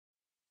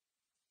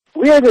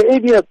We as the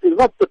ADF is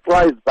not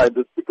surprised by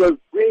this because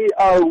we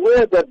are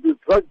aware that this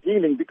drug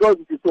dealing, because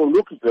it is so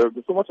lucrative,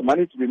 there's so much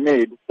money to be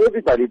made,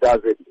 everybody does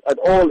it at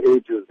all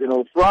ages,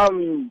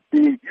 from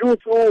the youth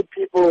to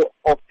people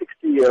of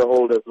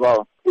 60-year-old as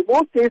well. In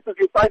most cases,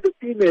 you find a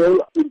female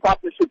in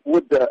partnership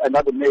with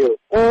another male.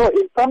 Or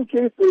in some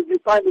cases, you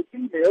find a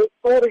female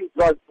storing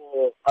drugs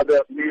for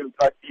other male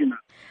drug dealers.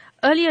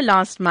 Earlier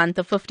last month,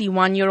 a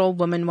 51-year-old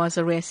woman was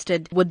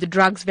arrested with the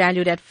drugs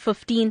valued at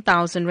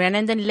 15,000 rand,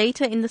 and then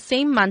later in the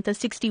same month, a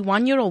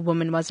 61-year-old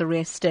woman was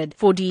arrested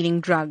for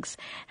dealing drugs.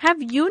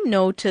 Have you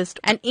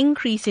noticed an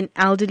increase in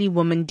elderly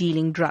women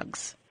dealing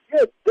drugs?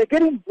 Yes, they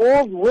get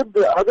involved with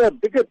the other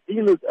bigger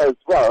dealers as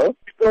well,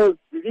 because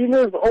the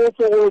dealers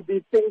also will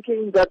be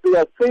thinking that they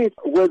are safe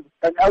with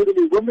an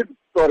elderly woman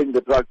storing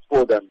the drugs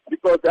for them,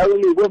 because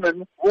elderly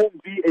women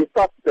won't be a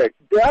suspect.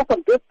 There are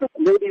some desperate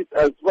ladies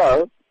as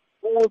well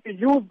who will be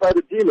used by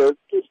the dealers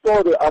to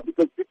store the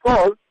articles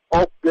because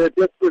of their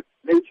desperate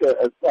nature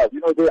as well.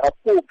 They are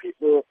poor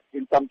people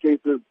in some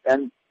cases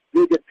and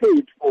they get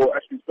paid for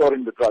actually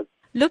storing the drugs.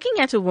 Looking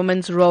at a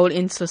woman's role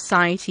in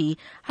society,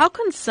 how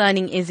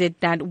concerning is it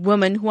that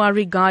women who are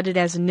regarded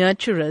as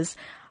nurturers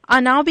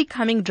are now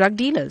becoming drug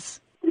dealers?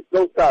 It's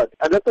so sad.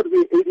 And that's what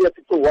we ADF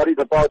is so worried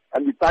about,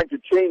 and we're trying to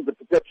change the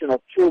perception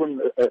of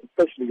children,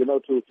 especially,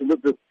 to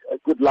live this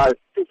good life.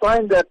 To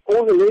find that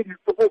all the ladies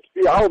are supposed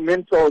to be our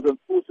mentors and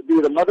supposed to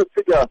be the mother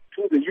figure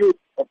to the youth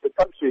of the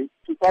country,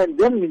 to find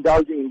them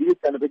indulging in these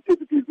kind of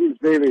activities is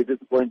very, very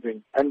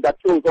disappointing. And that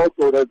shows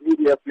also that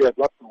ADF, we have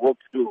lots of work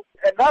to do.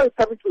 And now it's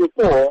coming to the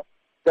fore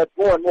that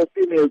more and more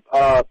females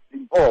are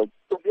involved.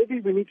 So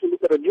maybe we need to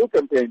look at a new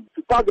campaign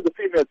to target the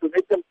females, to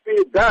make them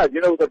feel bad,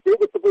 that they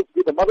were supposed to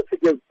be the mother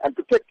figures and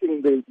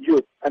protecting the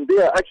youth, and they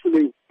are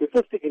actually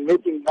assisting in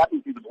making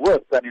matters even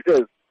worse than it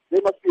is. They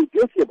must feel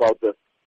guilty about this.